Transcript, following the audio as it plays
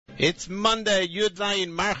It's Monday, Yud Zayin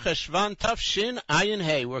Marcha Shvan Tafshin Ayin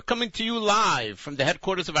Hey. We're coming to you live from the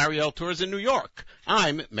headquarters of Ariel Tours in New York.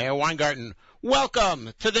 I'm Meir Weingarten.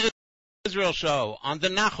 Welcome to the Israel Show on the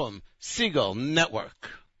Nachum Segal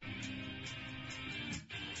Network.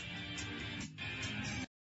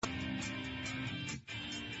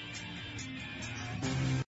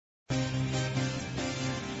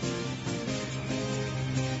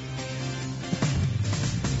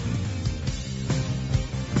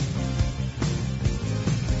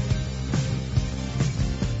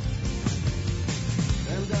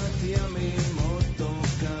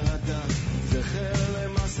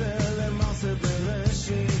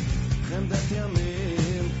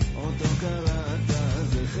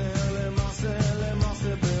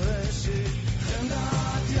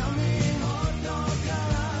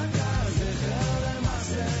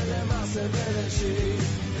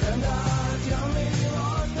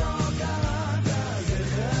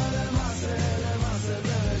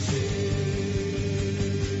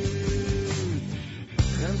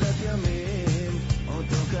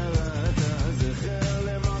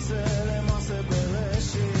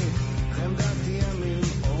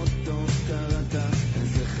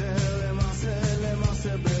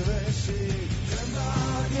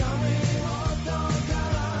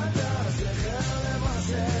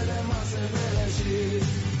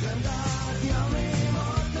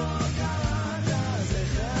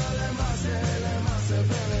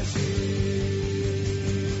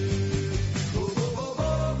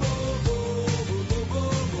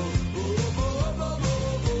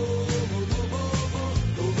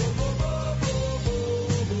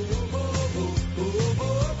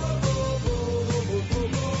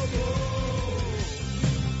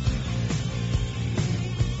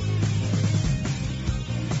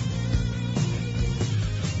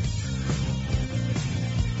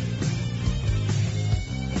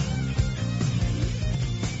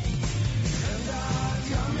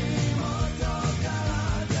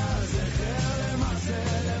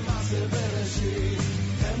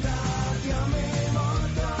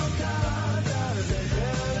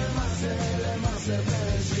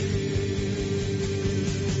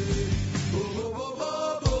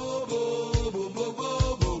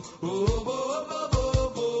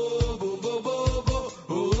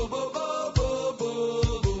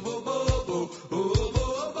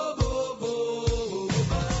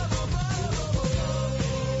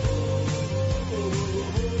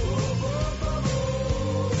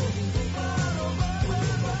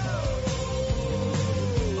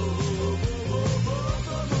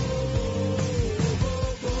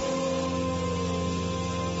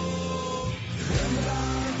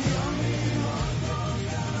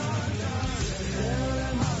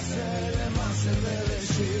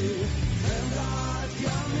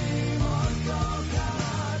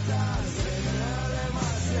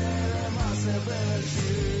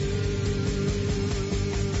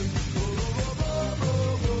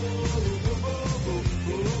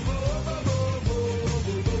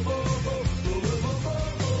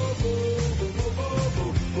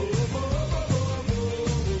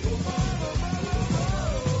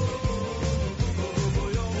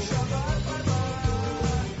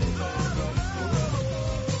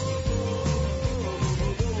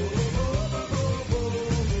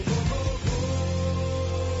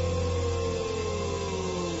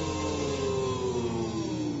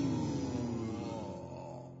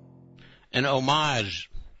 An homage,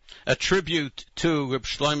 a tribute to Reb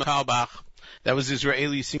Shlomo Carlebach. That was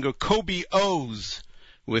Israeli singer Kobe Oz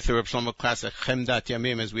with the Reb Shlomo classic Chemdat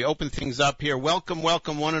Yamim. As we open things up here, welcome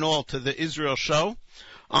one and all to the Israel Show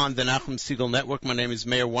on the Nachum Segal Network. My name is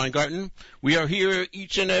Meir Weingarten. We are here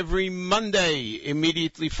each and every Monday,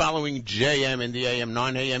 immediately following JM in the AM,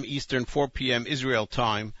 9 a.m. Eastern, 4 p.m. Israel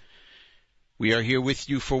time. We are here with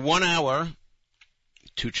you for 1 hour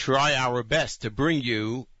to try our best to bring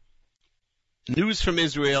you news from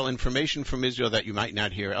Israel, information from Israel that you might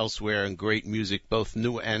not hear elsewhere, and great music, both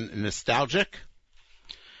new and nostalgic.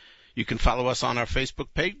 You can follow us on our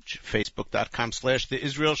Facebook page, facebook.com/The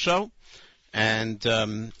Israel Show. And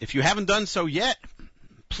if you haven't done so yet,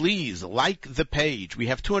 please like the page. We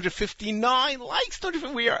have 259 likes.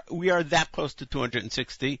 We are that close to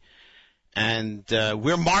 260. And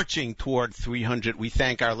we're marching toward 300. We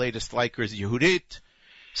thank our latest likers, Yehudit,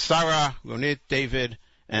 Sarah, Ronit, David,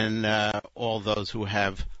 and all those who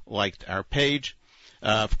have liked our page.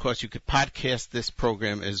 Of course, you could podcast this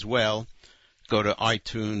program as well. Go to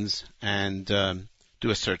iTunes and do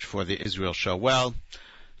a search for The Israel Show. Well,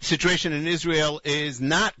 the situation in Israel is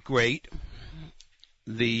not great.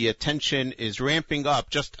 The tension is ramping up.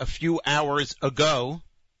 Just a few hours ago,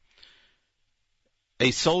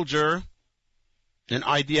 a soldier, an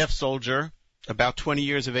IDF soldier, about 20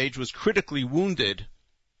 years of age, was critically wounded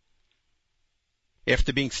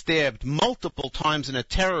after being stabbed multiple times in a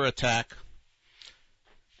terror attack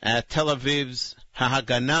at Tel Aviv's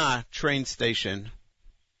Hagana train station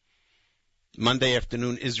Monday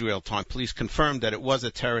afternoon Israel time. Police confirmed that it was a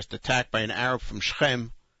terrorist attack by an Arab from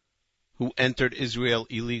Shechem who entered Israel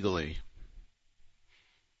illegally.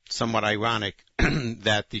 Somewhat ironic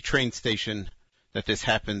that the train station that this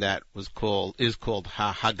happened at is called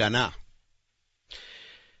Hagana.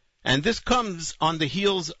 And this comes on the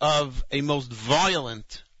heels of a most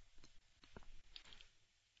violent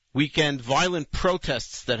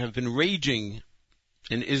protests that have been raging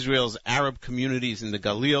in Israel's Arab communities in the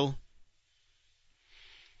Galil.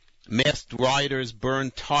 Masked rioters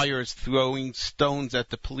burned tires, throwing stones at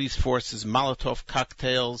the police forces, Molotov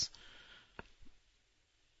cocktails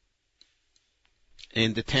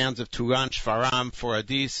in the towns of Turan, Shfaram,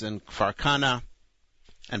 Foradis, and Kfar Kana.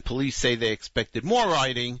 And police say they expected more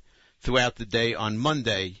rioting throughout the day on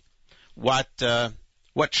Monday. What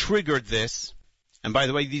triggered this? And by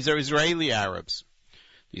the way, these are Israeli Arabs.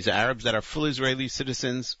 These are Arabs that are full Israeli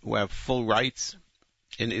citizens who have full rights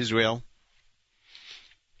in Israel.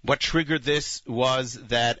 What triggered this was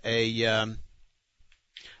that a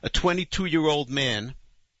 22-year-old man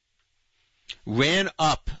ran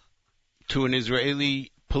up to an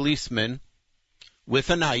Israeli policeman with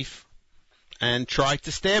a knife and tried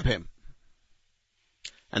to stab him.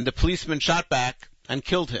 And the policeman shot back and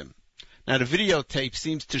killed him. Now, the videotape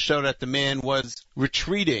seems to show that the man was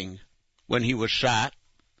retreating when he was shot.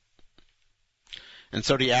 And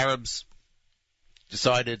so the Arabs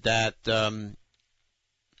decided that, in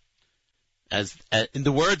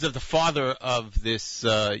the words of the father of this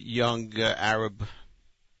young Arab,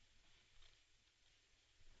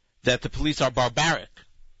 that the police are barbaric.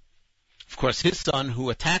 Of course, his son,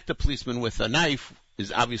 who attacked the policeman with a knife,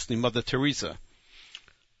 is obviously Mother Teresa.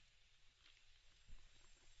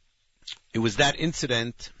 It was that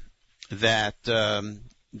incident that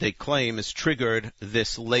they claim has triggered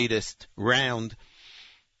this latest round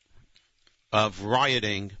of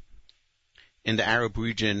rioting in the Arab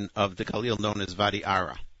region of the Galil known as Wadi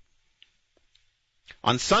Ara.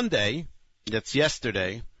 On Sunday, that's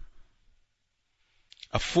yesterday,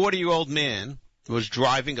 a 40-year-old man who was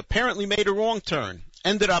driving apparently made a wrong turn,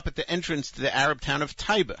 ended up at the entrance to the Arab town of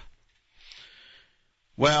Taiba.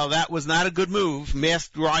 Well, that was not a good move.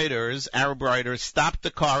 Masked rioters, Arab rioters, stopped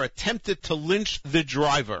the car, attempted to lynch the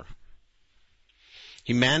driver.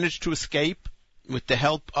 He managed to escape with the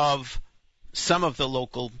help of some of the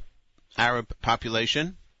local Arab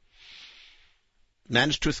population,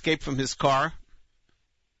 managed to escape from his car,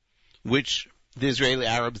 which the Israeli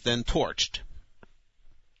Arabs then torched.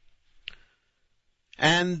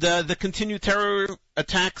 And the continued terror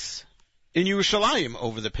attacks in Yerushalayim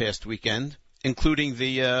over the past weekend, including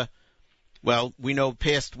we know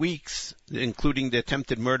past weeks, including the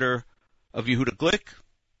attempted murder of Yehuda Glick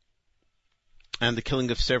and the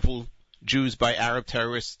killing of several Jews by Arab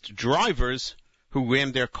terrorist drivers who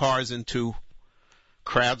rammed their cars into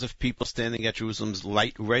crowds of people standing at Jerusalem's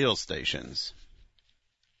light rail stations.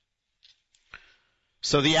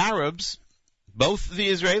 So the Arabs, both the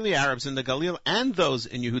Israeli Arabs in the Galil and those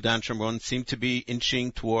in Yehuda and Shomron, seem to be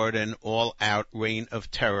inching toward an all-out reign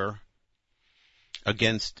of terror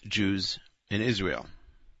against Jews in Israel.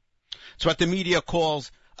 It's what the media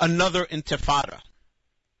calls another intifada.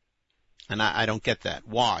 And I don't get that.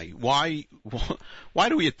 Why? Why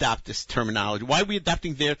do we adopt this terminology? Why are we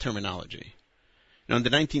adopting their terminology? You know, in the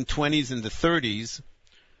 1920s and the 30s,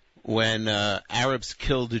 when Arabs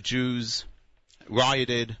killed the Jews,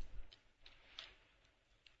 rioted,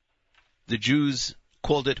 the Jews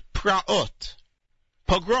called it pra'ot,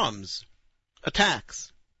 pogroms,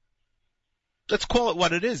 attacks. Let's call it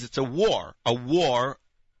what it is. It's a war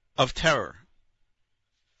of terror.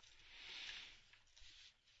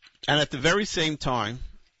 And at the very same time,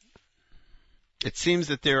 it seems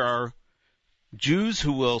that there are Jews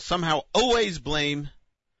who will somehow always blame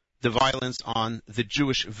the violence on the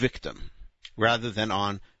Jewish victim rather than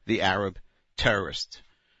on the Arab terrorist.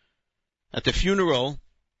 At the funeral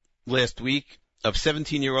last week of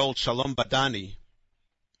 17-year-old Shalom Badani,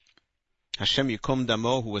 Hashem Yikom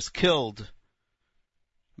Damo, who was killed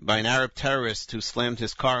by an Arab terrorist who slammed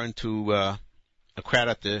his car into a crowd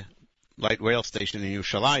at the light rail station in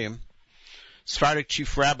Yerushalayim, Sephardic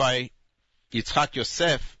Chief Rabbi Yitzchak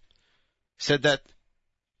Yosef said that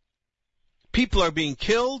people are being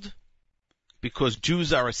killed because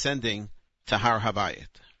Jews are ascending to Har Habayit.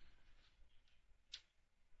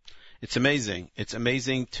 It's amazing. It's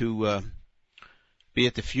amazing to be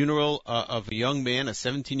at the funeral of a young man, a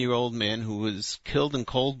 17-year-old man who was killed in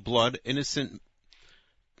cold blood, innocent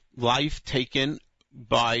life taken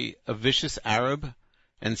by a vicious Arab,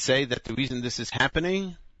 and say that the reason this is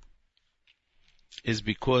happening is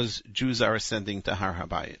because Jews are ascending to Har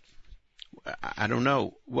HaBayit. I don't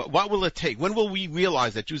know. What will it take? When will we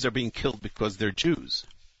realize that Jews are being killed because they're Jews?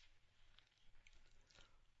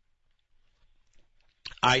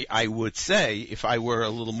 I would say, if I were a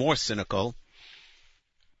little more cynical,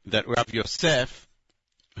 that Rav Yosef,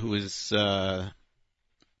 who is the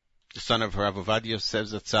son of Rav Ovadia Yosef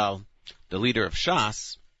Zatzal, the leader of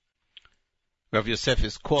Shas, Rav Yosef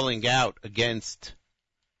is calling out against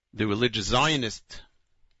the religious Zionist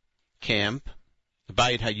camp, the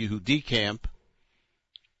Bayit HaYehudi camp,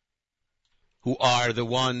 who are the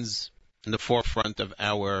ones in the forefront of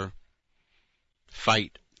our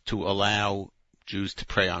fight to allow Jews to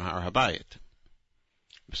pray on Har HaBayit.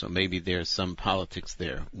 So maybe there's some politics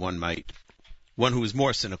there. One who is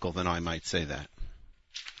more cynical than I might say that.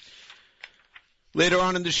 Later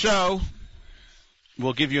on in the show,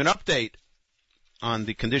 we'll give you an update on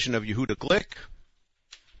the condition of Yehuda Glick.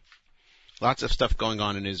 Lots of stuff going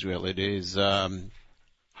on in Israel. It is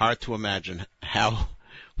hard to imagine how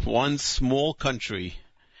one small country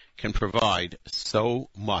can provide so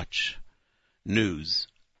much news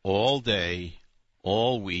all day,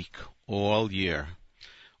 all week, all year.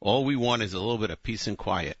 All we want is a little bit of peace and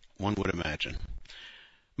quiet, one would imagine.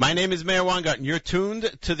 My name is Meir Weingarten. You're tuned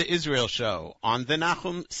to the Israel Show on the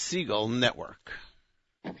Nachum Segal Network.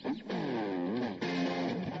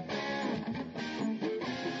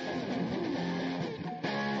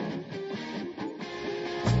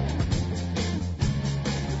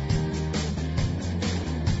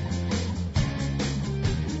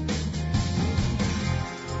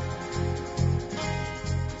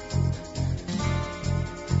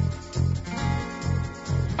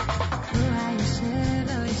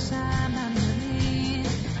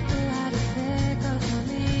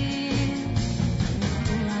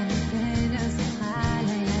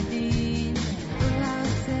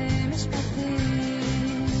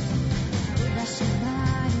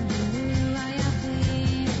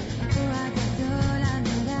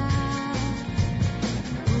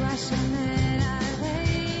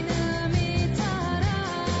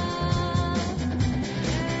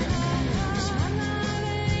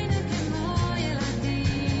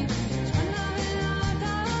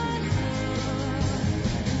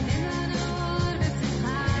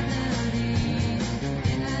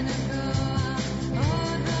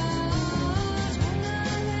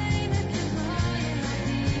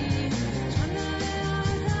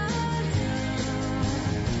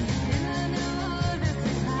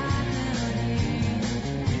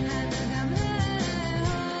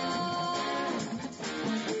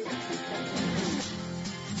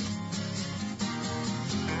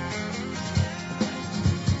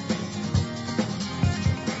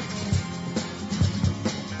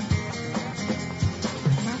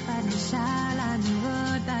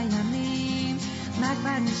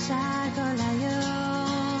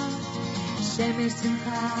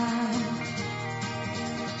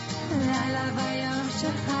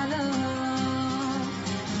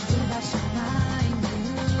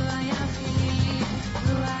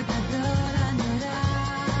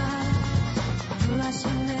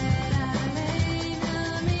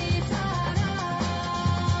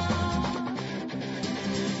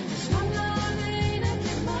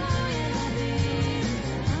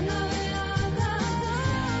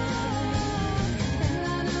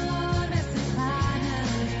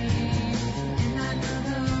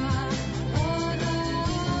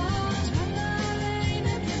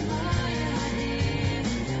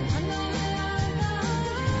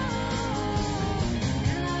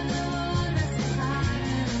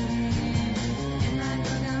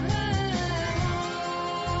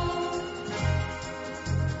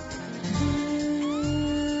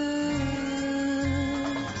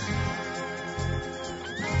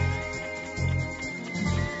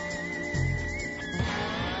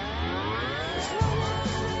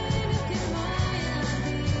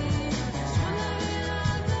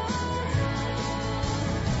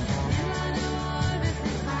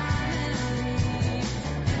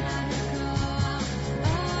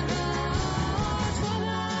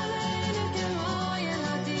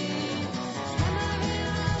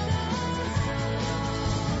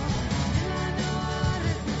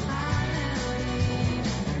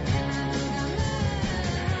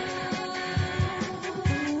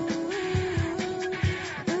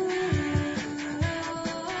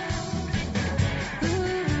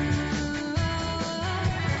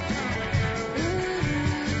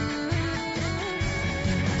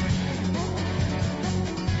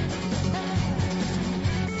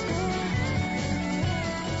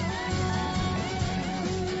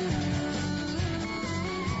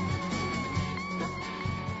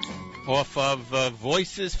 off of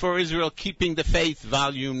Voices for Israel, Keeping the Faith,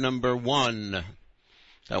 volume number 1.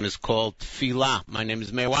 That one is called Tfilah. My name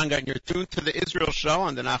is Meir Weingart, and you're tuned to the Israel Show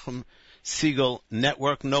on the Nachum Segal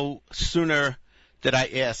Network. No sooner did I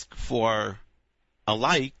ask for a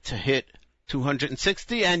like to hit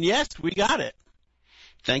 260, and yes, we got it.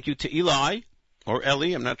 Thank you to Eli, or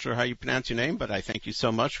Eli, I'm not sure how you pronounce your name, but I thank you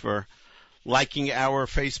so much for liking our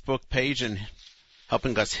Facebook page and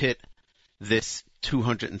helping us hit this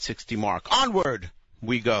 260 mark. Onward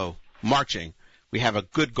we go, marching. We have a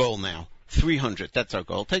good goal now, 300. That's our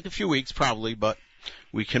goal. Take a few weeks probably, but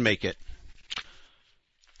we can make it.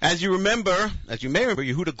 As you may remember,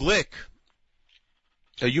 Yehuda Glick,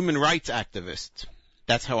 a human rights activist.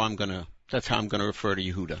 That's how I'm gonna refer to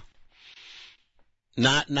Yehuda.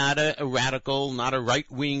 Not a radical, not a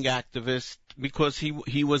right-wing activist, because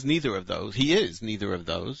he was neither of those. He is neither of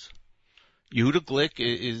those. Yehuda Glick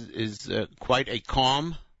is quite a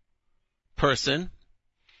calm person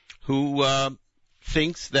who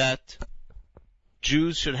thinks that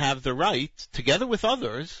Jews should have the right, together with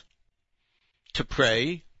others, to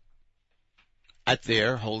pray at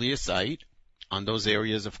their holiest site on those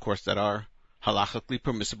areas, of course, that are halachically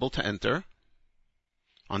permissible to enter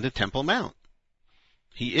on the Temple Mount.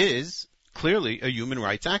 He is clearly a human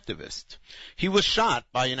rights activist. He was shot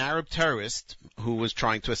by an Arab terrorist who was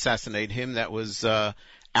trying to assassinate him. That was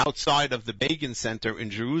outside of the Begin Center in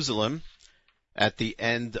Jerusalem at the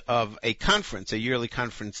end of a conference, a yearly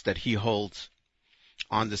conference that he holds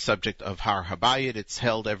on the subject of Har Habayit. It's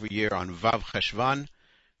held every year on Vav Cheshvan,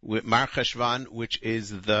 Mar Cheshvan, which is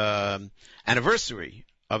the anniversary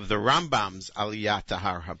of the Rambam's Aliyah to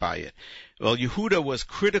Har Habayit. Well, Yehuda was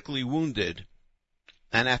critically wounded,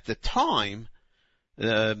 and at the time,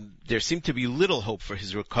 there seemed to be little hope for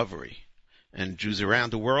his recovery. And Jews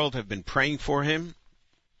around the world have been praying for him.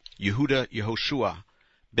 Yehuda Yehoshua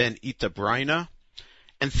ben Ita Braina.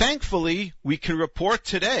 And thankfully, we can report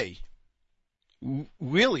today,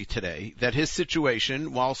 really today, that his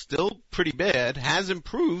situation, while still pretty bad, has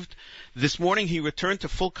improved. This morning he returned to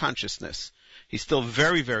full consciousness. He's still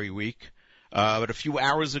very, very weak. But a few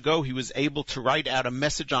hours ago he was able to write out a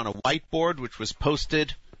message on a whiteboard, which was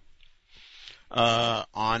posted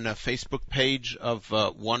on a Facebook page of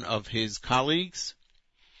one of his colleagues.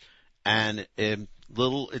 And it's a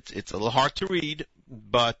little hard to read,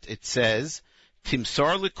 but it says,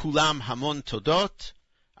 Timsor lekulam hamon todot,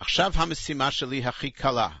 achshav hamesima sheli hachi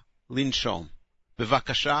kala, linshom.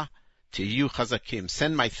 Bevakasha, tiyu chazakim.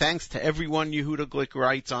 Send my thanks to everyone, Yehuda Glick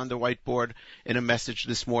writes on the whiteboard in a message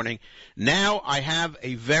this morning. Now I have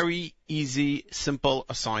a very easy, simple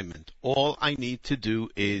assignment. All I need to do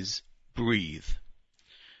is breathe.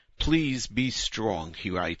 Please be strong, he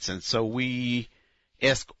writes. And so we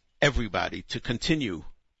ask everybody to continue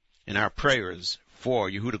in our prayers for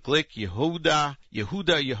Yehuda Glick, Yehuda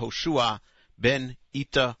Yehoshua ben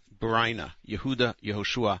Ita Braina. Yehuda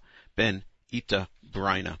Yehoshua ben Ita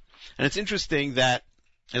Braina. And it's interesting that,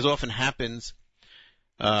 as often happens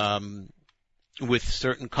with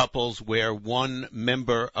certain couples where one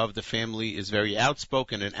member of the family is very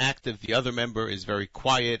outspoken and active, the other member is very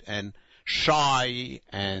quiet and shy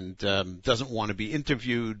and doesn't want to be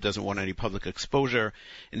interviewed, doesn't want any public exposure.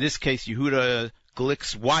 In this case, Yehuda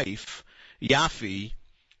Glick's wife, Yafi,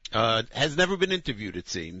 has never been interviewed, it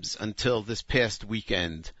seems, until this past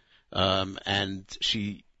weekend. And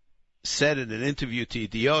she said in an interview to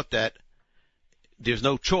Idiot that there's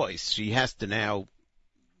no choice. She has to now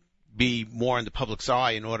be more in the public's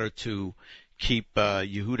eye in order to keep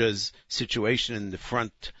Yehuda's situation in the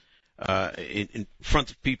front, in front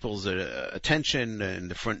of people's attention and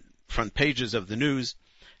the front pages of the news.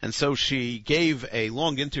 And so she gave a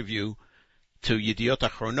long interview to Yediot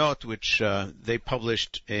Achronot, which they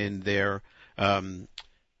published in their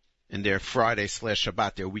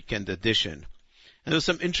Friday/Shabbat, their weekend edition. And there's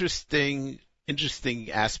some interesting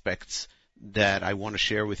aspects that I want to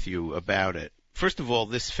share with you about it. First of all,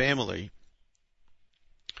 this family,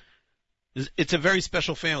 it's a very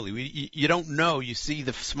special family. You don't know. You see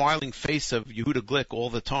the smiling face of Yehuda Glick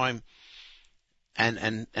all the time,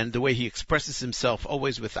 and the way he expresses himself,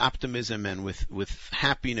 always with optimism and with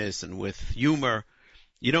happiness and with humor.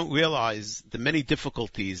 You don't realize the many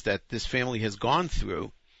difficulties that this family has gone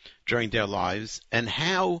through during their lives and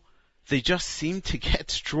how they just seem to get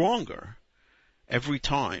stronger every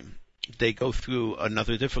time they go through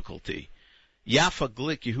another difficulty. Yafa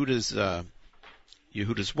Glick,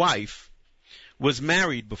 Yehuda's wife, was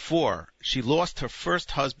married before. She lost her first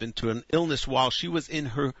husband to an illness while she was in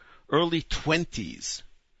her early 20s.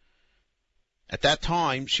 At that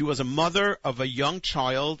time, she was a mother of a young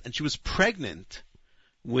child, and she was pregnant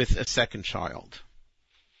with a second child.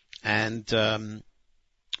 And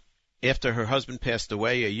after her husband passed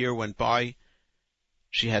away, a year went by.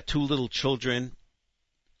 She had 2 little children,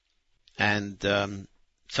 and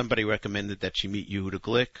somebody recommended that she meet Yehuda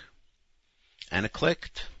Glick, and it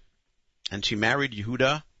clicked. And she married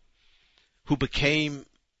Yehuda, who became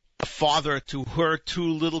a father to her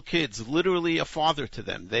 2 little kids, literally a father to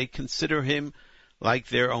them. They consider him like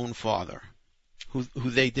their own father, who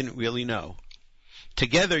they didn't really know.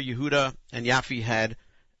 Together, Yehuda and Yafi had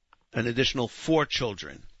an additional 4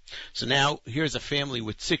 children. So now, here's a family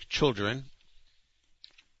with 6 children.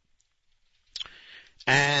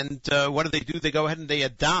 And what do? They go ahead and they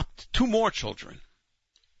adopt 2 more children,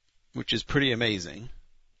 which is pretty amazing.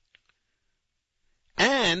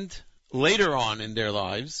 And later on in their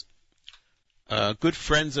lives, good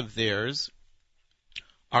friends of theirs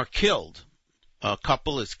are killed. A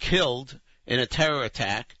couple is killed in a terror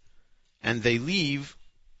attack, and they leave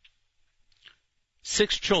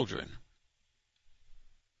 6 children.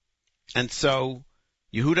 And so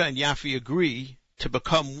Yehuda and Yafi agree to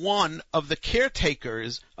become one of the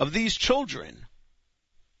caretakers of these children.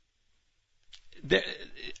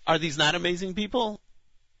 Are these not amazing people?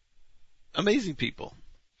 Amazing people.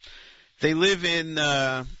 They live in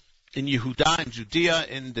Yehuda, in Judea,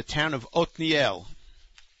 in the town of Otniel.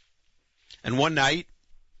 And one night,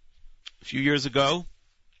 a few years ago,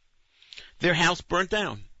 their house burnt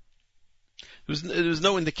down. There was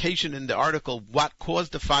no indication in the article what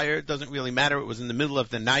caused the fire. It doesn't really matter. It was in the middle of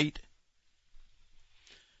the night.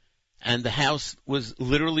 And the house was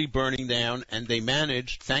literally burning down, and they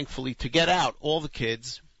managed, thankfully, to get out all the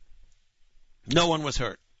kids. No one was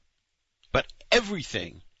hurt. But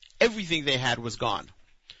everything they had was gone,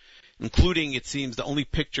 including, it seems, the only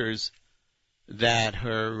pictures that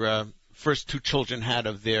her first 2 children had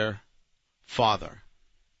of their father.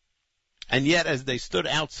 And yet, as they stood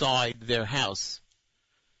outside their house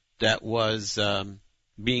that was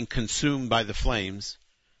being consumed by the flames,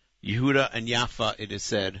 Yehuda and Yafa, it is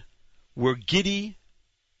said, were giddy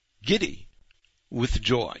with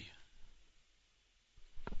joy.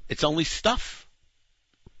 It's only stuff.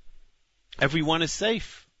 Everyone is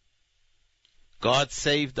safe. God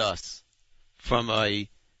saved us from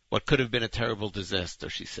what could have been a terrible disaster,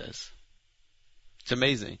 she says. It's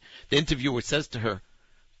amazing. The interviewer says to her,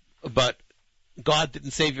 but God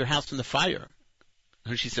didn't save your house from the fire.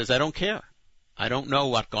 And she says, I don't care. I don't know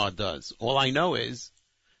what God does. All I know is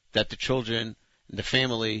that the children, the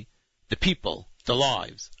family, the people, the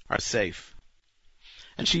lives are safe.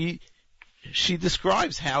 And she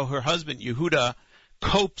describes how her husband, Yehuda,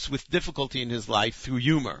 copes with difficulty in his life through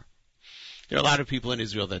humor. There are a lot of people in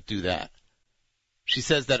Israel that do that. She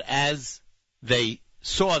says that as they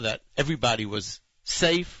saw that everybody was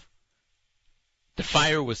safe, the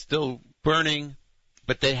fire was still burning,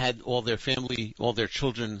 but they had all their family, all their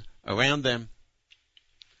children around them.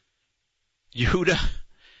 Yehuda,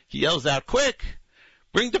 he yells out, quick,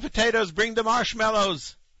 bring the potatoes, bring the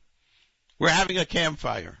marshmallows. We're having a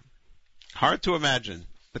campfire. Hard to imagine,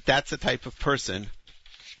 but that's the type of person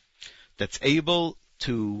that's able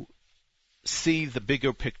to see the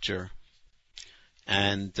bigger picture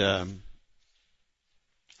and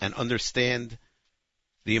understand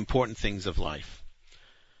the important things of life.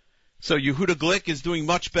 So Yehuda Glick is doing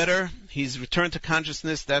much better. He's returned to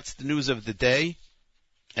consciousness. That's the news of the day.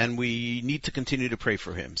 And we need to continue to pray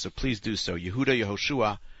for him. So please do so. Yehuda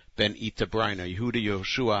Yehoshua ben Ita Braina. Yehuda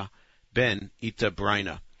Yehoshua ben Ita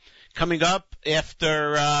Braina. Coming up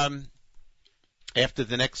after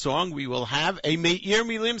the next song, we will have a Me'ir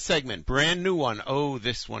Milim segment. Brand new one. Oh,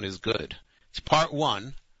 this one is good. It's part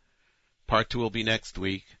 1. Part 2 will be next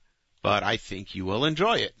week. But I think you will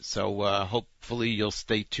enjoy it. So hopefully you'll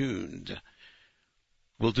stay tuned.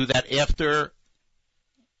 We'll do that after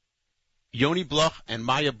Yoni Bloch and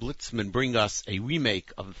Maya Blitzman bring us a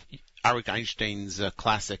remake of Arik Einstein's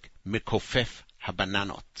classic Mikofef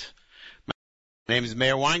Habananot. My name is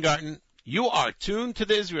Meir Weingarten. You are tuned to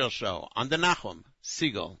the Israel Show on the Nachum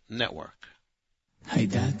Segal Network.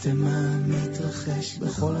 הידעתם מה מתרחש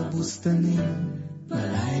בכל הבוסתנים,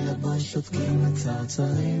 בלילה בו שותקים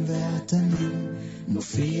הצרצרים והתנים,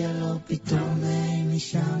 מופיע לו פתאום אין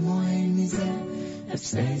משם או אין מזה,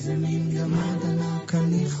 איזה מין גמד ענק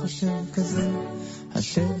אני חושב כזה,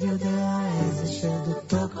 השד יודע איזה שד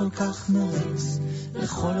אותו כל כך מריץ,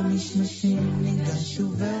 לכל המשמשים ניגש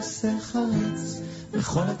ועושה חריץ,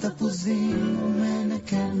 לכל התפוזים הוא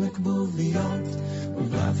מנקד מקבוביות,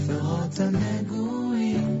 ובאפרות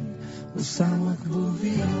הנגועים הוא שם רק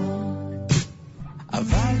בוביות.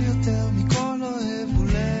 אבל יותר מכל אוהב הוא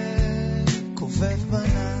לכופף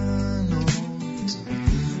בננות,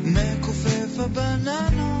 מכופף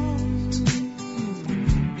הבננות,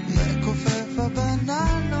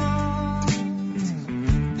 הבננות,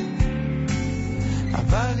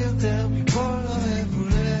 אבל יותר מכל אוהב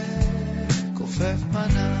ולכופף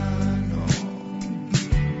בננות.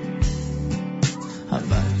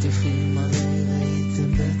 אבטיחים הרי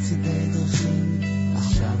ראיתם בצידי דרכים,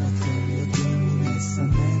 עכשיו אתם יודעים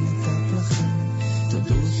לסמן את הפלחים.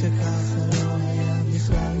 תודו שככה לא היה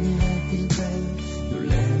בכלל נראה פלפל,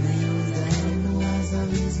 לולא מיודענו אז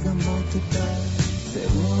אריז גם בו תוטל.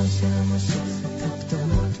 זהו אשר משך את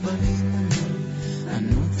הפתונות ברימונים,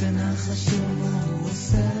 אנו תנחשו מה הוא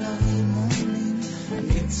עושה לרימונים.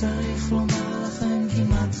 אני צריך לומר לכם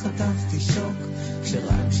כמעט חטפתי שוק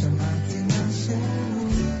כשרק שמעתי מה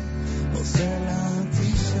שהוא עושה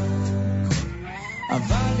לתישוק.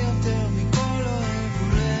 אבל יותר מכל אוהב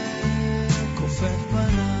ולכופף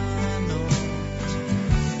בננות,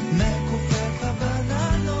 מכופף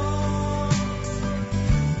הבננות,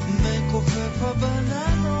 מכופף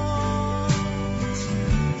הבננות.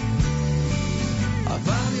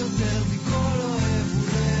 אבל יותר מכל אוהב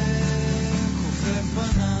ולכופף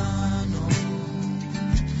בננות,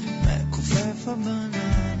 מכופף הבננות.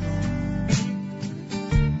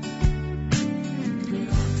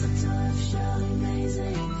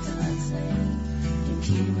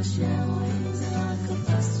 אמא שרואים זה רק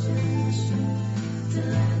הפס של נשים,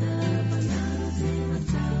 תרד על הבננות אם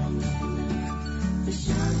אתה אומר,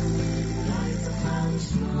 ושם אני אולי צריכה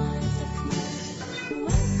לשמוע את זה כמו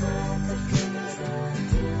ואת כל התפקיד הזה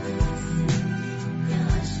תהיה נסים,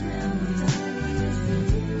 ירש מהמותני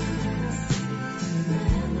מבינים לנסים,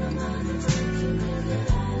 מהם למדנו תרקים בגלל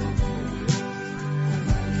הבדילה,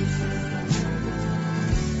 אבל כיפף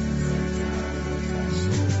בננות זה טוב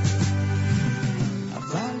וקשה.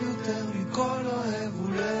 אבל יותר מכל אוהב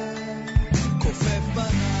ולכופף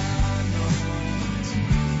בננות,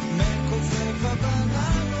 מכופף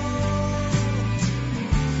הבננות,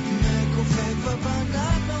 מכופף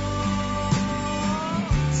הבננות.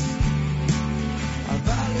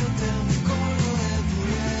 אבל יותר מכל אוהב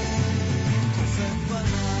ולכופף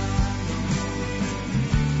בננות,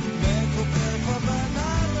 מכופף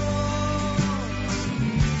הבננות,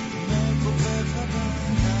 מכופף הבננות.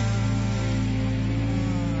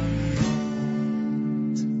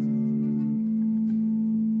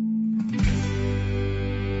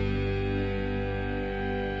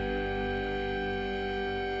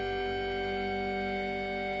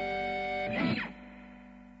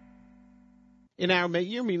 In our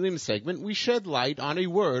Me'ir Milim segment, we shed light on a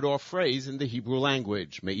word or phrase in the Hebrew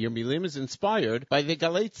language. Me'ir Milim is inspired by the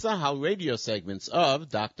Galei Tzahal radio segments of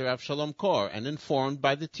Dr. Avshalom Kor and informed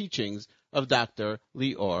by the teachings of Dr.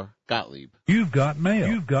 Lior Gottlieb. You've got mail.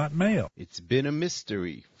 You've got mail. It's been a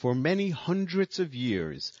mystery for many hundreds of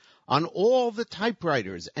years on all the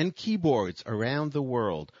typewriters and keyboards around the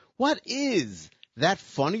world. What is that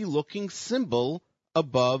funny-looking symbol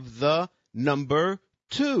above the number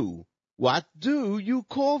 2? What do you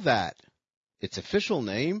call that? Its official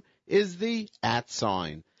name is the @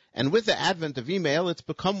 sign. And with the advent of email, it's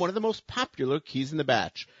become one of the most popular keys in the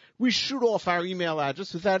batch. We shoot off our email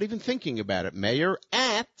address without even thinking about it.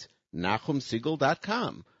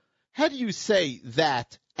 Meir@NachumSegal.com. How do you say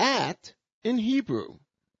that at in Hebrew?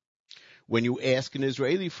 When you ask an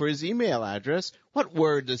Israeli for his email address, what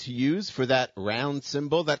word does he use for that round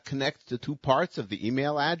symbol that connects the two parts of the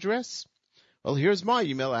email address? Well, here's my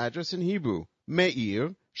email address in Hebrew.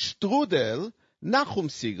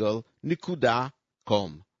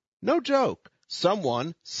 meir@nachumsegal.com. No joke.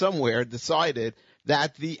 Someone, somewhere decided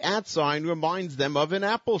that the @ sign reminds them of an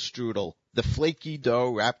apple strudel, the flaky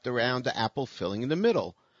dough wrapped around the apple filling in the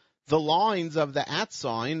middle. The lines of the @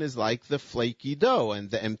 sign is like the flaky dough,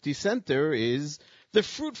 and the empty center is the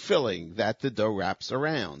fruit filling that the dough wraps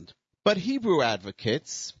around. But Hebrew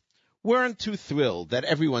advocates weren't too thrilled that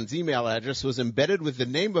everyone's email address was embedded with the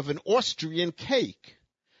name of an Austrian cake.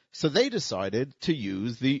 So they decided to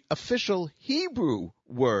use the official Hebrew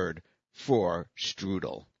word for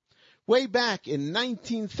strudel. Way back in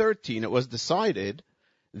 1913, it was decided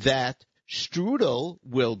that strudel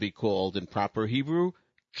will be called in proper Hebrew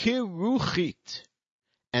kiruchit.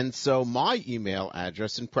 And so my email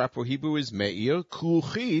address in proper Hebrew is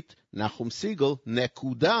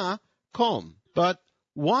meir@nachumsegal.com. But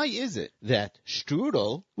why is it that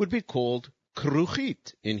strudel would be called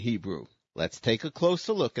kruchit in Hebrew? Let's take a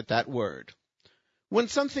closer look at that word. When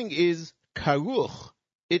something is karuch,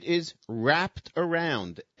 it is wrapped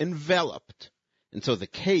around, enveloped. And so the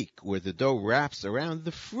cake where the dough wraps around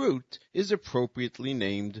the fruit is appropriately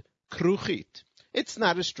named kruchit. It's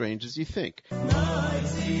not as strange as you think.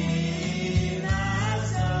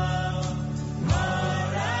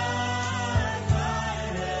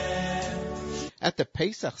 At the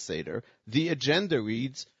Pesach Seder, the agenda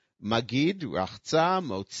reads, Magid, Rachza,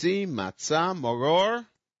 Motzi, Matzah, Moror,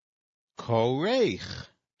 Koreich.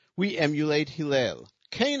 We emulate Hillel.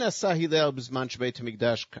 Kein asa Hillel b'zman shebeit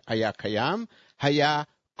hamikdash haya kayam, haya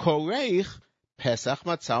Koreich, Pesach,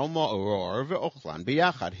 Matzah, Moror, ve'ochlan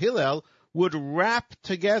biyachad. Hillel would wrap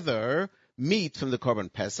together meat from the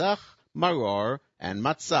Korban Pesach, Maror, and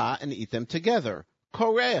Matzah, and eat them together.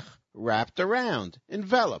 Korech, wrapped around,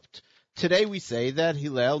 enveloped. Today we say that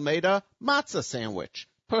Hillel made a matzah sandwich.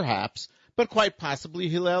 Perhaps, but quite possibly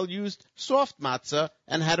Hillel used soft matzah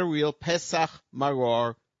and had a real Pesach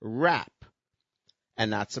Maror wrap.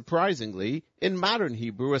 And not surprisingly, in modern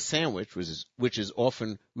Hebrew, a sandwich, which is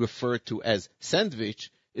often referred to as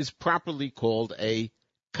sandwich, is properly called a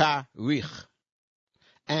karich.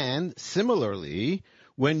 And similarly,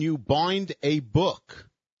 when you bind a book,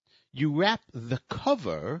 you wrap the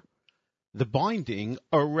cover, the binding,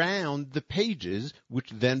 around the pages, which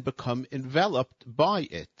then become enveloped by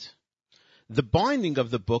it. The binding of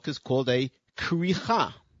the book is called a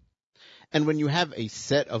kricha. And when you have a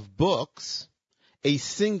set of books, a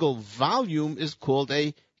single volume is called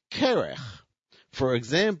a kerech. For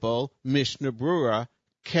example, Mishnah Brura,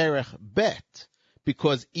 kerech bet,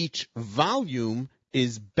 because each volume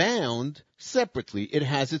is bound separately. It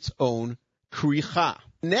has its own kricha.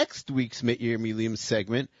 Next week's Me'ir Milim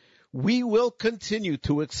segment, we will continue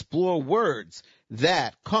to explore words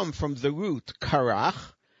that come from the root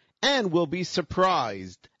karach, and will be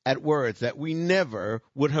surprised at words that we never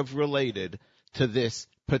would have related to this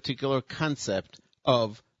particular concept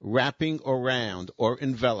of wrapping around or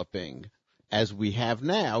enveloping, as we have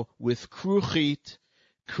now with kruchit,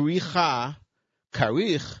 kricha,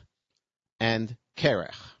 karich, and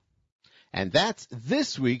kerech. And that's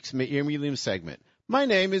this week's Me'ir Milim segment. My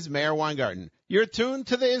name is Meir Weingarten. You're tuned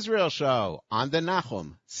to the Israel Show on the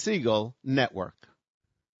Nachum Segal Network.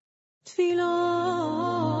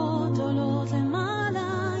 תפילות עולות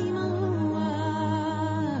למעלה עם הרוח,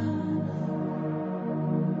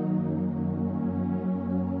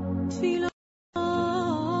 תפילות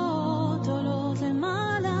עולות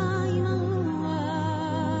למעלה עם הרוח,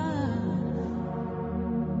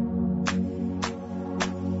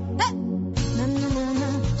 נה נה נה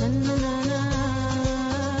נה נה נה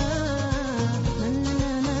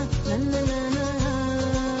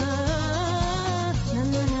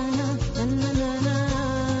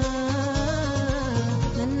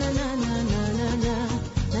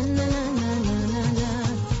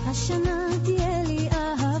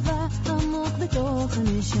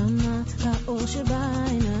האור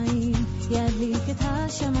שבעיניים ידליק את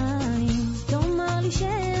השמיים, תאמר לי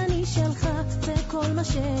שאני שלך, זה כל מה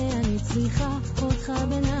שאני צריכה, אותך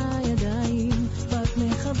בין הידיים, רק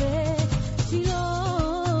מחבק.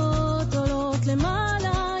 תפילות עולות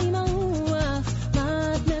למעלה עם הרוח,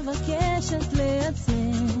 מה את מבקשת לייצר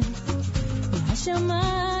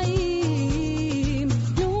מהשמיים?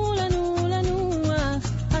 תנו לנו לנוח,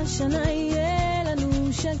 השנה יהיה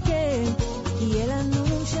לנו שקט, יהיה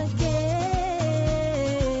לנו שקט,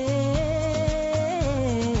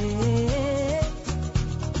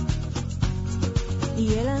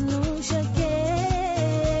 יהיה לנו שקט,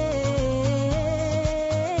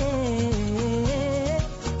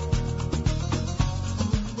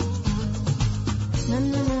 נה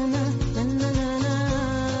נה נה נה נה נה נה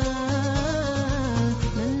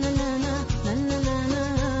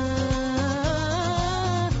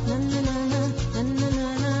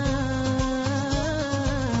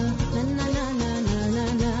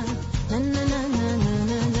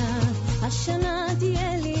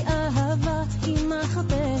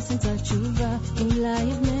תשובה, אולי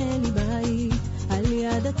יבנה לי בית על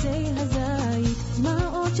יד עצי הזית,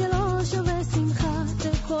 דמעות שלא שווה שמחה,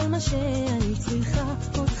 זה כל מה שאני צריכה,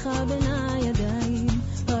 אותך בין הידיים,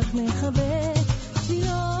 רק מחבק.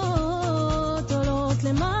 תפילות עולות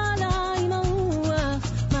למעלה עם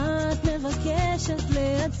הרוח, מה את מבקשת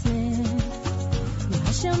לעצמך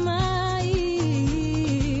מהשמיים?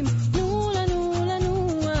 תנו לנו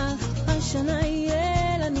לנוח, השנה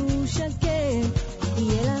יהיה לנו שקט,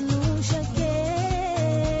 יהיה לנו שקט,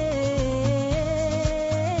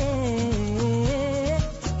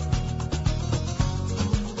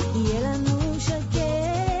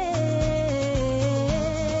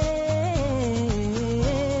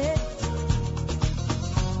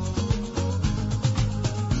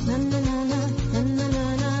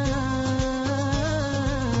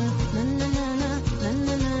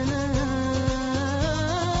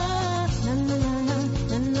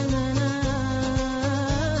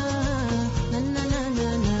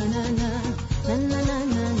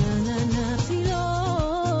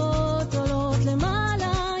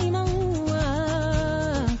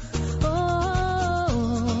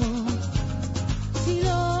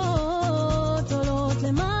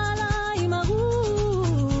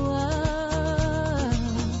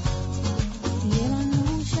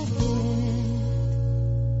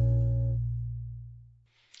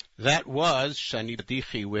 That was Shani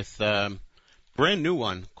Badichi with a brand new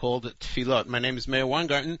one called Tefillot. My name is Meir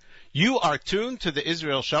Weingarten. You are tuned to the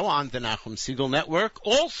Israel Show on the Nachum Segal Network,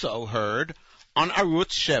 also heard on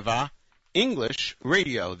Arutz Sheva English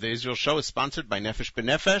Radio. The Israel Show is sponsored by Nefesh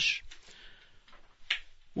B'Nefesh.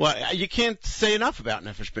 Well, you can't say enough about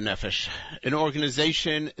Nefesh B'Nefesh, an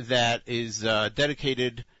organization that is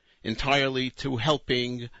dedicated entirely to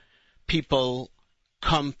helping people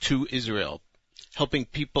come to Israel, helping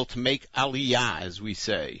people to make aliyah, as we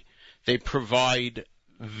say. They provide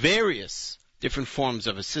various different forms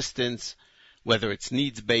of assistance, whether it's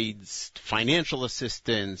needs-based financial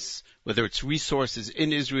assistance, whether it's resources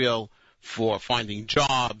in Israel for finding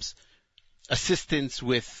jobs, assistance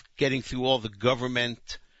with getting through all the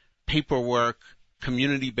government paperwork,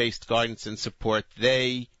 community-based guidance and support.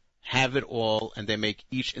 They have it all, and they make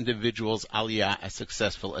each individual's aliyah as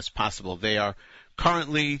successful as possible. They are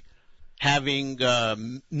currently having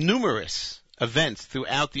numerous events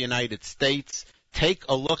throughout the United States. Take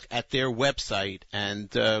a look at their website and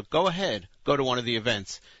go ahead, go to one of the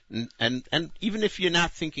events. And even if you're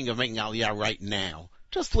not thinking of making aliyah right now,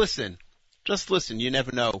 just listen. Just listen. You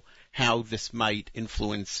never know how this might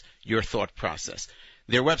influence your thought process.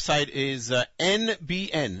 Their website is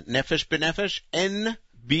NBN, Nefesh B'Nefesh, nbn.org.il,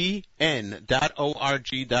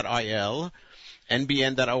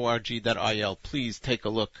 nbn.org.il. Please take a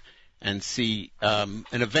look and see an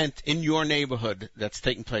event in your neighborhood that's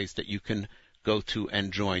taking place that you can go to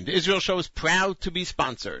and join. The Israel Show is proud to be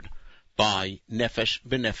sponsored by Nefesh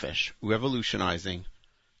B'Nefesh, revolutionizing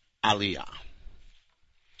Aliyah.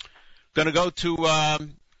 Going to go to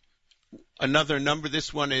another number.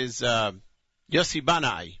 This one is Yossi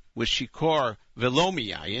Banai with Shikor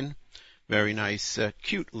Velomiyayin. Very nice,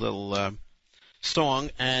 cute little song.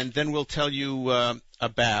 And then we'll tell you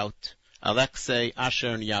about Alexei, Asher,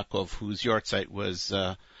 and Yaakov, whose yahrzeit was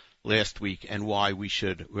last week, and why we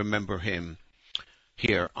should remember him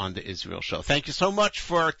here on the Israel Show. Thank you so much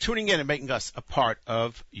for tuning in and making us a part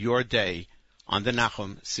of your day on the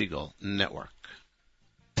Nachum Segal Network.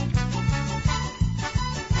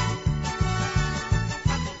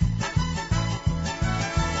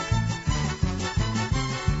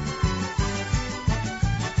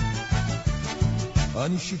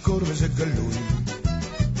 אני שיקור וזה גלוי,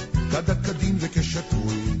 כדין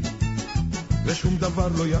וכשתוי, ושום דבר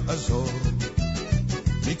לא יעזור,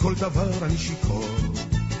 מכל דבר אני שיקור,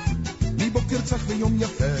 מבוקר צח ויום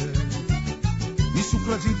יפה,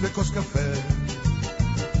 מסוכרזית וכוס קפה,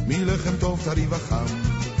 מלחם טוב טרי וחם,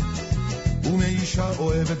 ומאישה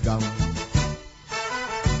אוהבת גם.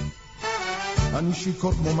 אני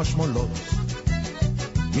שיקור כמו משמולות,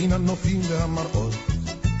 מן הנופים והמראות,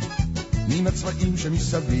 מן הצבעים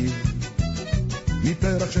שמסביב,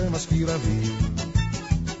 מפרח שמזכיר אביב,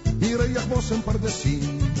 מריח בוסם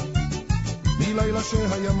פרדסים, מלילה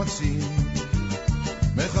שהיה מקסים,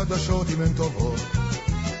 מחדשות אם הן טובות,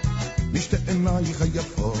 משתי עינייך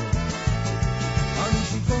היפות. אני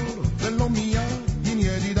שיקור ולא מיד, עם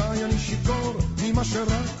ידידיי אני שיקור, ממה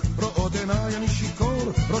שרק רואות עיניי אני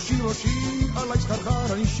שיקור, ראשי עלי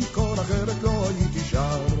סחרחר אני שיקור, אחרת לא הייתי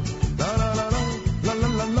שר. לה לה לה לה לה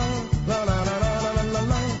לה לה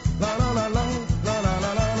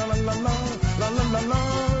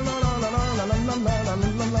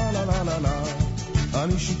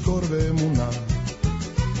אני שיקור באמונה,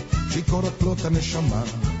 שיקור הפלוט הנשמה,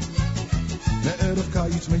 מערב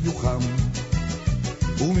קיץ מיוחם,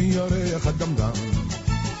 ומירח הדמדם,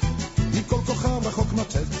 מכל כוכב רחוק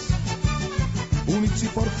נוצץ,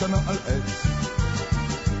 ומציפור קטנה על עץ,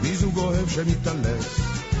 מזוג אוהב שמתעלץ,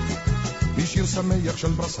 משיר שמח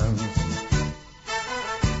של ברסן.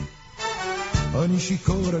 אני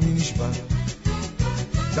שיקור, אני נשבע,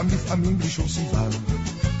 גם לפעמים בלי שום סיבה,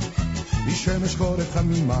 משמש חורף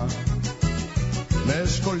חמימה,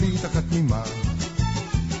 מאשכולית התמימה,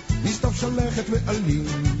 מסתיו שלכת ועלים,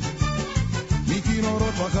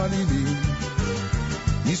 מכינורות וחלילים,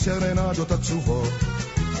 מסרנדות עצובות,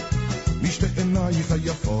 משתי עינייך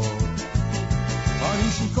היפות.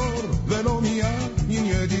 אני שיקור ולא מיד, עם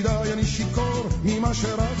ידידיי אני שיקור, ממה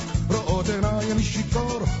שרק רואות עיניי אני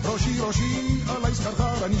שיקור, ראשי עלי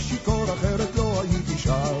סחרחר אני שיקור, אחרת לא הייתי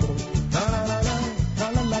שר. לה לה לה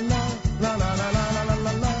לה לה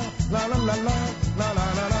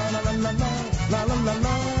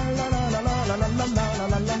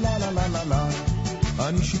לה לה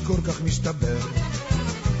אני שיקור כך מסתבר,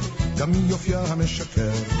 גם מיופייה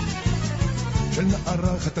המשקר של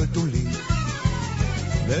נערה חתלתולית,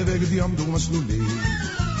 בבגד יעמדו מסלולי,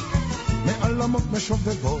 מעלמות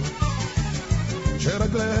משובבות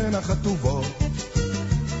שרגליהן החטובות,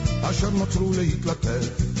 אשר נוצרו להתלטף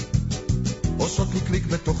עושות לי קליק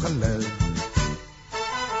בתוך הלב.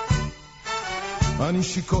 אני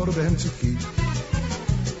שיקור והם צדקי,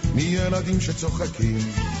 מילדים שצוחקים,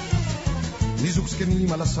 מזוג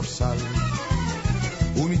זקנים על הספסל,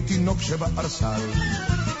 ומתינוק שבארסל,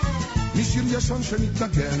 משיר ישן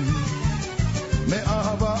שמתנגן,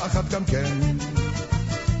 מאהבה אחת גם כן,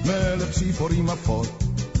 מאלף ציפורים עפות,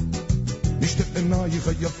 משתי עינייך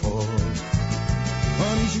היפות.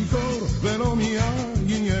 אני שיקור ולא מיין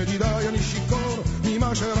ידידיי, אני שיקור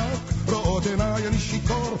ממה שרק רואות עיניי, אני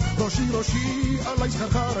שיקור ראשי ראשי עלי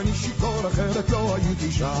סחרחר, אני שיקור אחרת לא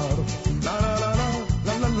הייתי שר. לה לה לה לה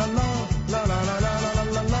לה לה לה לה לה לה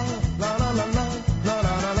לה לה לה לה לה לה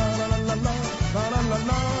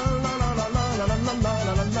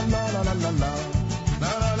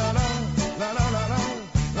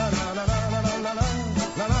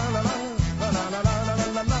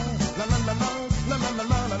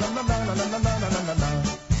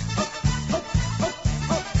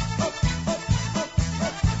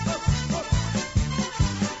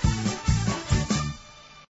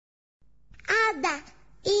Ada,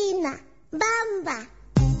 Ina, Bamba.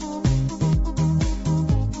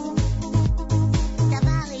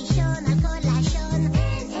 דבר ראשון על כל לשון,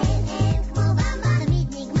 אין כמו במבה, תמיד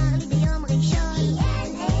נגמר לי ביום ראשון, כי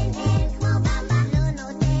אין כמו במבה, לא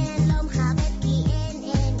נותן, לא מכבד, כי אין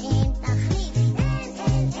תחליף,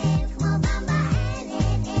 אין כמו במבה,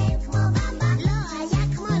 אין כמו במבה, לא היה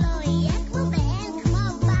כמו לא יהיה כמו ואין כמו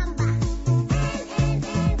במבה, אין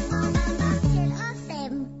כמו במבה של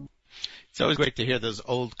אוסם. It's always great to hear those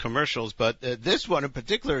old commercials, but this one in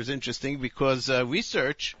particular is interesting because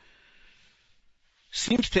research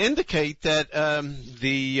seems to indicate that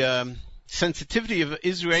the sensitivity of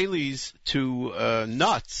Israelis to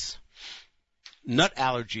nut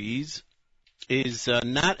allergies, is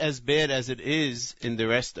not as bad as it is in the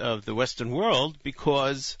rest of the Western world,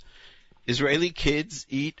 because Israeli kids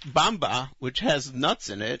eat bamba, which has nuts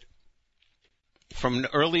in it, from an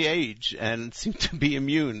early age and seem to be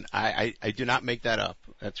immune. I do not make that up.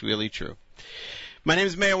 That's really true. My name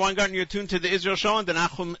is Meir Weingarten. You're tuned to the Israel Show on the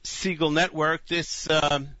Nachum Segal Network. This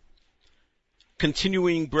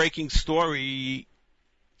continuing breaking story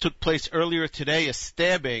took place earlier today, a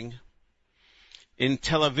stabbing in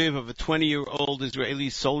Tel Aviv of a 20-year-old Israeli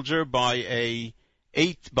soldier by an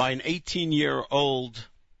 18-year-old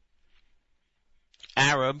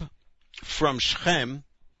Arab from Shechem,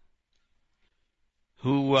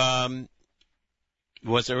 who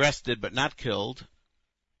was arrested but not killed.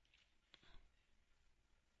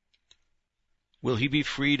 Will he be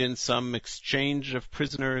freed in some exchange of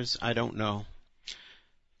prisoners? I don't know.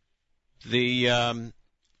 The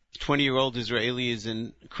 20-year-old Israeli is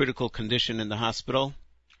in critical condition in the hospital,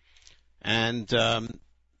 and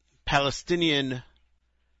Palestinian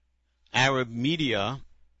Arab media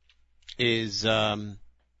is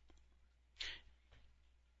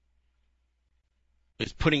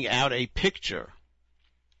putting out a picture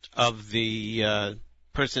of the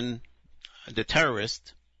person, the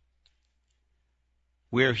terrorist,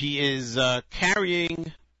 where he is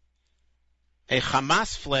carrying a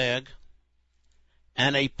Hamas flag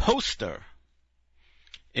and a poster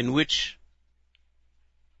in which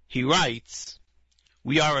he writes,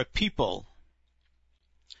 "We are a people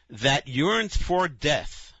that yearns for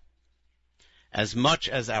death as much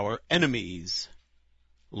as our enemies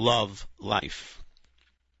love life."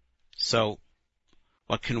 So,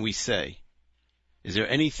 what can we say? Is there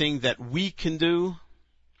anything that we can do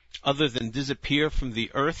other than disappear from the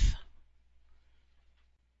earth?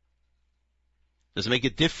 Does it make a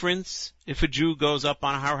difference if a Jew goes up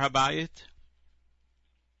on Har HaBayit?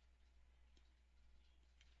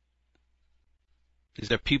 Is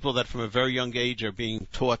there people that from a very young age are being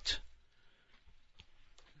taught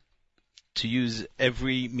to use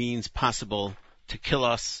every means possible to kill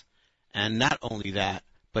us, and not only that,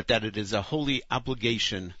 but that it is a holy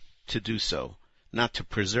obligation to do so, not to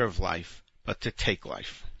preserve life, but to take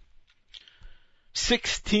life.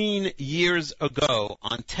 16 years ago,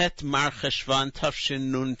 on Tet Mar Cheshvan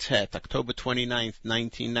Tafshin Nun Tet, October 29th,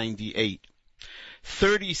 1998,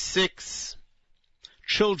 36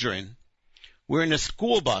 children were in a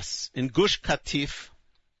school bus in Gush Katif.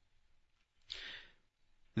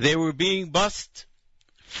 They were being bused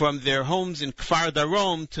from their homes in Kfar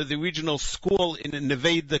Darom to the regional school in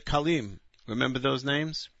Neve Dekalim. Remember those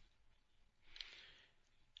names?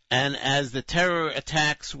 And as the terror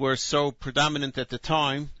attacks were so predominant at the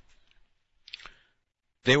time,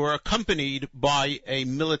 they were accompanied by a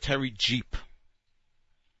military jeep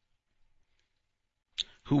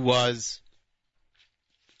who was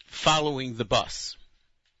following the bus.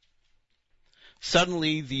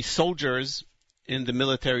 Suddenly, the soldiers in the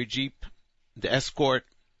military jeep the escort,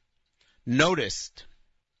 noticed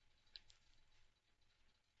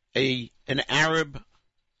an Arab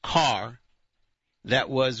car that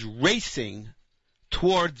was racing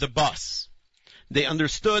toward the bus. They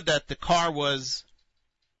understood that the car was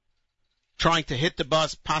trying to hit the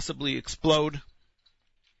bus, possibly explode.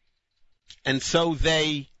 And so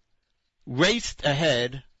they raced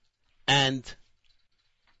ahead and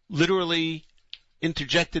literally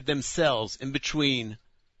interjected themselves in between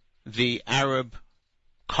the Arab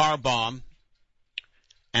car bomb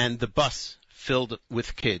and the bus filled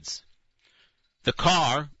with kids. The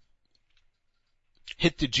car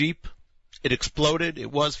hit the Jeep. It exploded.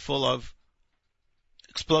 It was full of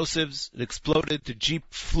explosives. It exploded. The Jeep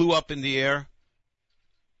flew up in the air.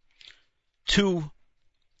 2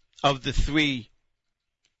 of the 3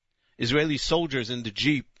 Israeli soldiers in the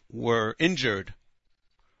Jeep were injured.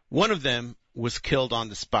 One of them was killed on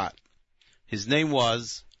the spot. His name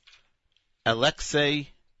was Alexei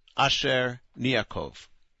Asher Niakov.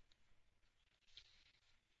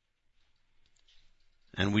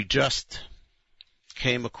 And we just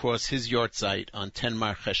came across his yahrzeit on 10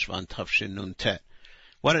 Mar Cheshvan Tavshin Nun Tet.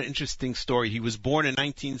 What an interesting story. He was born in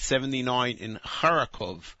 1979 in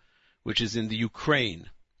Kharkov, which is in the Ukraine.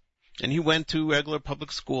 And he went to regular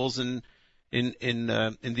public schools in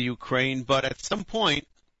the Ukraine, but at some point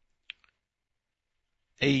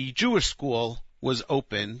a Jewish school was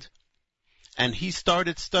opened and he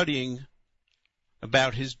started studying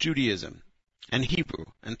about his Judaism and Hebrew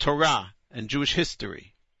and Torah and Jewish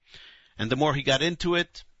history. And the more he got into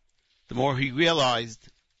it, the more he realized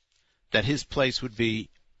that his place would be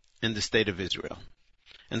in the state of Israel.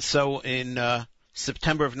 And so in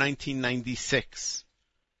September of 1996,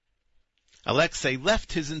 Alexei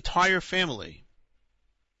left his entire family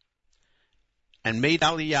and made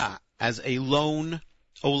Aliyah as a lone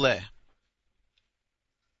Ole.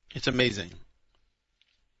 It's amazing.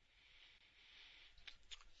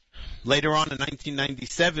 Later on in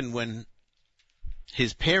 1997, when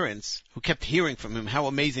his parents, who kept hearing from him how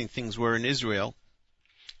amazing things were in Israel,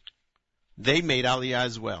 they made Aliyah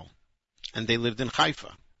as well, and they lived in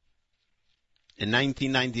Haifa. In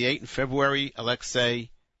 1998, in February, Alexei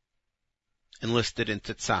enlisted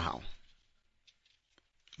into Tzahal,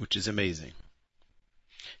 which is amazing.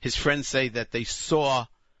 His friends say that they saw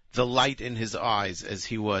the light in his eyes as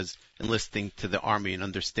he was enlisting to the army and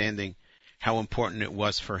understanding how important it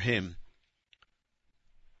was for him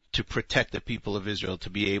to protect the people of Israel, to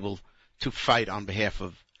be able to fight on behalf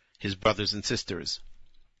of his brothers and sisters.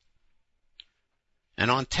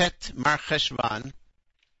 And on Tet Mar Cheshvan,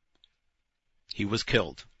 he was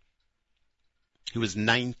killed. He was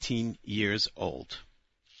 19 years old.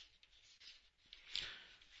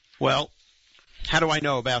 Well, how do I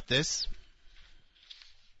know about this?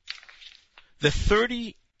 The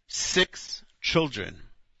 36 children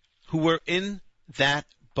who were in that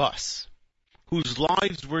bus, whose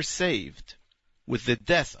lives were saved with the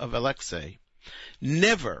death of Alexei,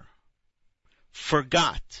 never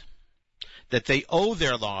forgot that they owe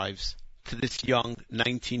their lives to this young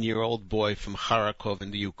 19-year-old boy from Kharkov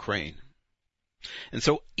in the Ukraine. And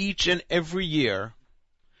so each and every year,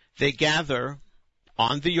 they gather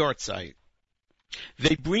on the yahrzeit.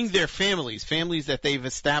 They bring their families that they've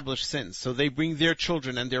established since. So they bring their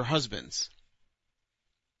children and their husbands.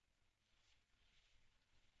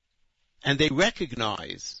 And they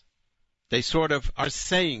recognize, they sort of are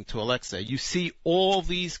saying to Alexei, you see all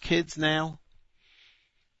these kids now?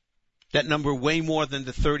 That number way more than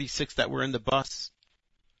the 36 that were in the bus.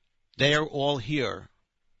 They are all here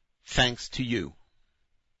thanks to you.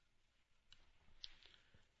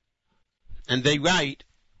 And they write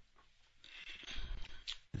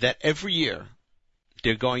that every year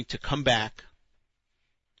they're going to come back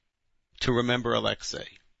to remember Alexei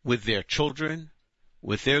with their children,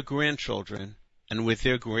 with their grandchildren, and with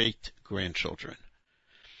their great-grandchildren.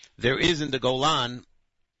 There is in the Golan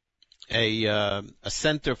a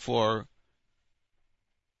center for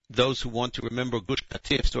those who want to remember Gush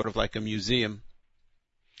Katif, sort of like a museum,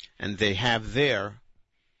 and they have there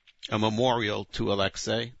a memorial to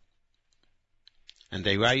Alexei, and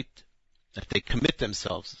they write that they commit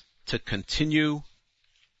themselves to continue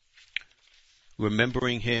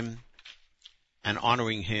remembering him and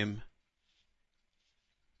honoring him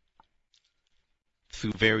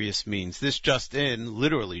through various means. This just in,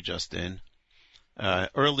 literally just in,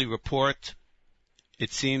 early report,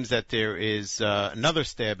 it seems that there is another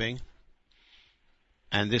stabbing,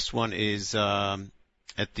 and this one is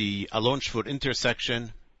at the Alon Shvut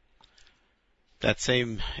intersection, that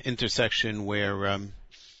same intersection where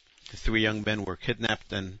the 3 young men were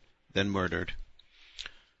kidnapped and then murdered.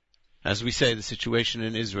 As we say, the situation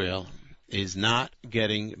in Israel is not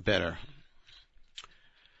getting better.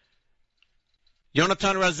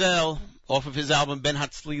 Yonatan Razel, off of his album Ben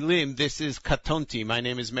Hatzlilim, this is Katonti. My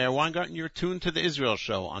name is Meir Weingarten. You're tuned to the Israel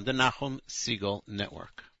Show on the Nachum Segal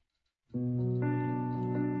Network.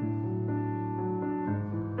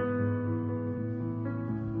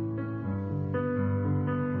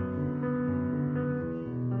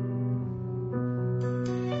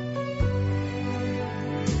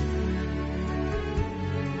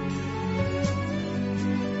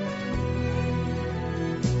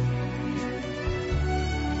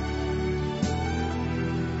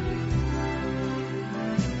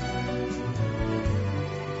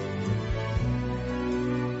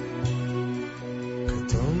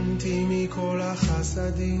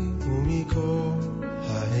 החסדים ומכל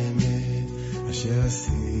האמת אשר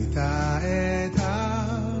עשית את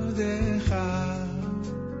עבדך.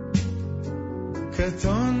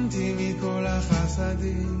 קטונתי מכל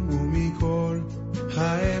החסדים ומכל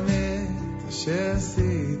האמת אשר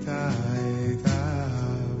עשית את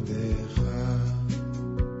עבדך.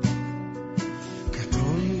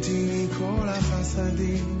 קטונתי מכל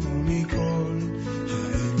החסדים ומכל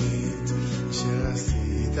האמת אשר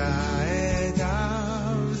עשית את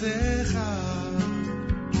עבדך.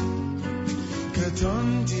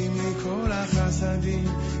 קטונתי מכל החסדים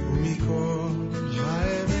ומכל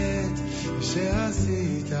האמת אשר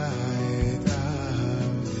עשית את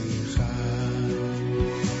עבדך.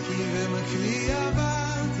 כי במקלי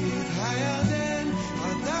עברתי את הירדן,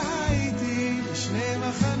 עתה הייתי בשני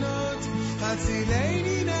מחנות,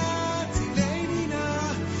 הצילני נא, הצילני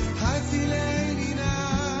נא, הצילני נא.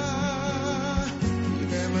 כי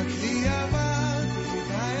במקלי עברתי את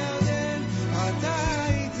הירדן, עתה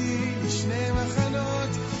הייתי בשני מחנות,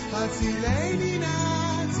 הצילני נא,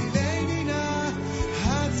 הצילני נא,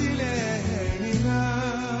 הצילני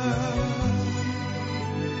נא.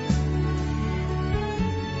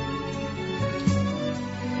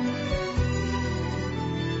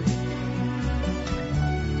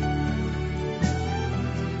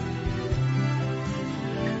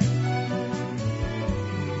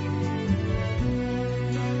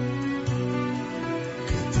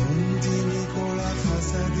 קטונתי מכל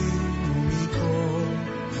החסדים ומכל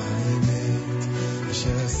האמת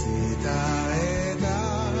אשר עשית את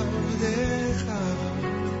עבדך.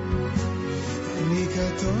 אני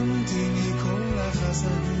קטונתי מכל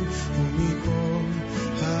החסדים ומכל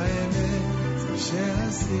האמת אשר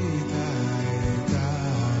עשית את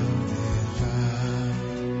עבדך.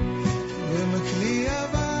 במקלי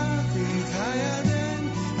עברתי את הירדן,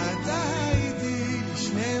 עתה הייתי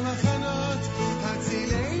בשני מחנות,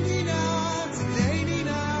 הצילני נא, הצילני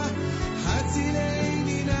נא,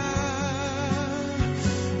 הצילני נא.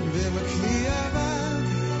 במקלי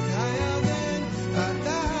עברתי את הירדן,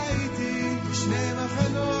 עתה הייתי בשני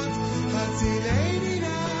מחנות, הצילני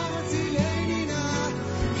נא, הצילני נא,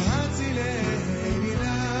 הצילני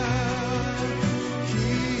נא.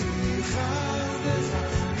 כי חסדך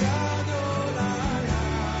גדול עליי,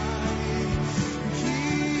 כי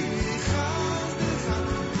חסדך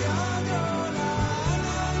גדול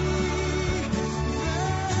עליי,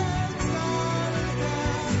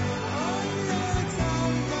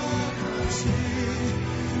 וצלת נפשי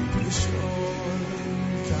בשעון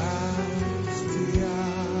תחתיה.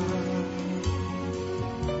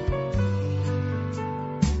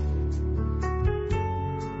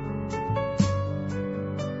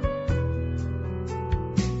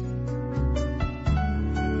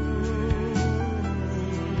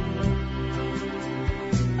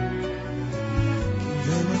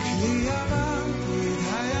 במקלי עברתי את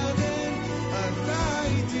הירדן, עתה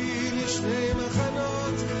הייתי לשני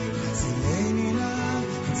מחנות, הצילני נא,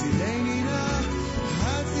 הצילני נא,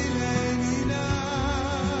 הצילני נא.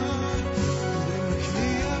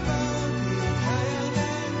 במקלי עברתי את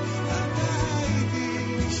הירדן, עתה הייתי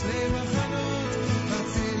לשני מחנות,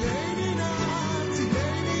 הצילני נא,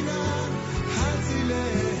 הצילני נא,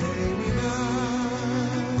 הצילני נא.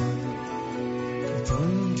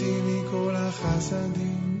 קטונתי מכל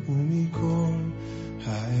החסדים ומכל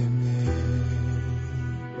האמת.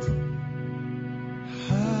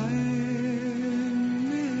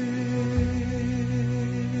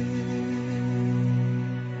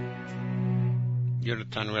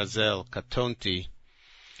 Yonatan Razel, Katonti.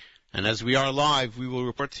 And as we are live, we will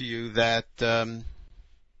report to you that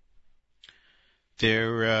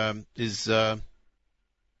there is, well,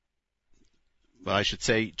 I should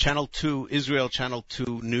say, Channel 2, Israel Channel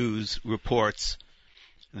 2 News reports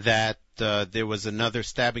that there was another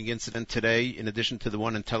stabbing incident today, in addition to the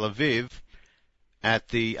one in Tel Aviv, at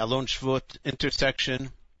the Alon Shvut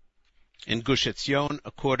intersection in Gush Etzion.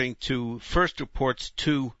 According to first reports,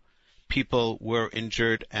 2 people were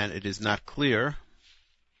injured, and it is not clear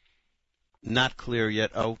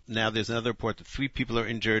yet. Oh, now there's another report that 3 people are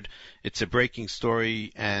injured. It's a breaking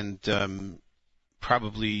story, and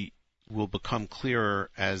probably will become clearer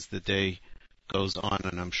as the day goes on,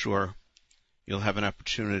 and I'm sure you'll have an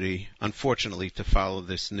opportunity, unfortunately, to follow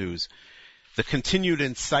this news. The continued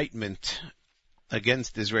incitement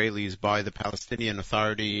against Israelis by the Palestinian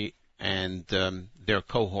Authority and their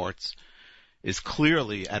cohorts is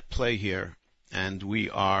clearly at play here, and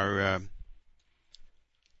we are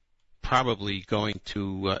probably going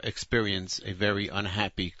to experience a very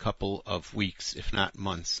unhappy couple of weeks, if not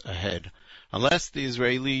months, ahead, unless the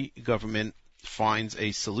Israeli government finds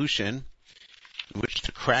a solution in which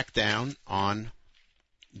to crack down on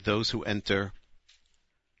those who enter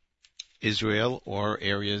Israel or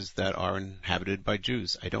areas that are inhabited by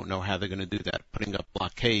Jews. I don't know how they're going to do that. Putting up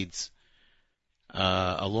blockades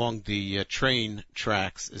along the train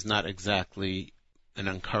tracks is not exactly an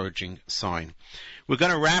encouraging sign. We're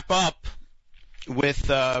going to wrap up with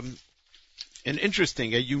a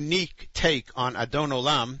unique take on Adon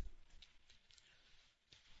Olam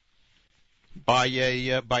by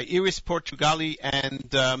Iris Portugali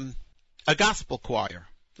and a gospel choir.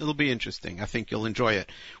 It'll be interesting. I think you'll enjoy it.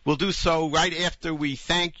 We'll do so right after we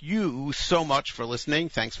thank you so much for listening.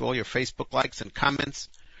 Thanks for all your Facebook likes and comments.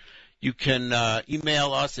 You can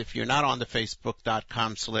email us if you're not on the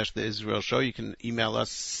Facebook.com/The Israel Show. You can email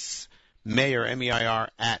us, Meir, M-E-I-R,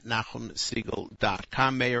 at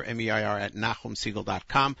NachumSiegel.com, Meir, M-E-I-R, at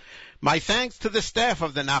NachumSiegel.com. My thanks to the staff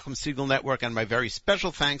of the Nachum Siegel Network, and my very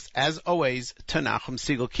special thanks, as always, to Nachum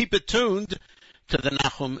Siegel. Keep it tuned to the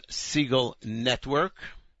Nachum Siegel Network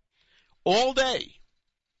all day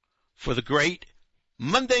for the great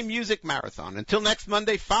Monday Music Marathon. Until next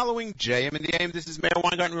Monday, following JM in the AM, this is Meir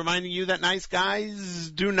Weingarten reminding you that nice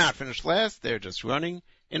guys do not finish last. They're just running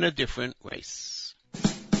in a different race.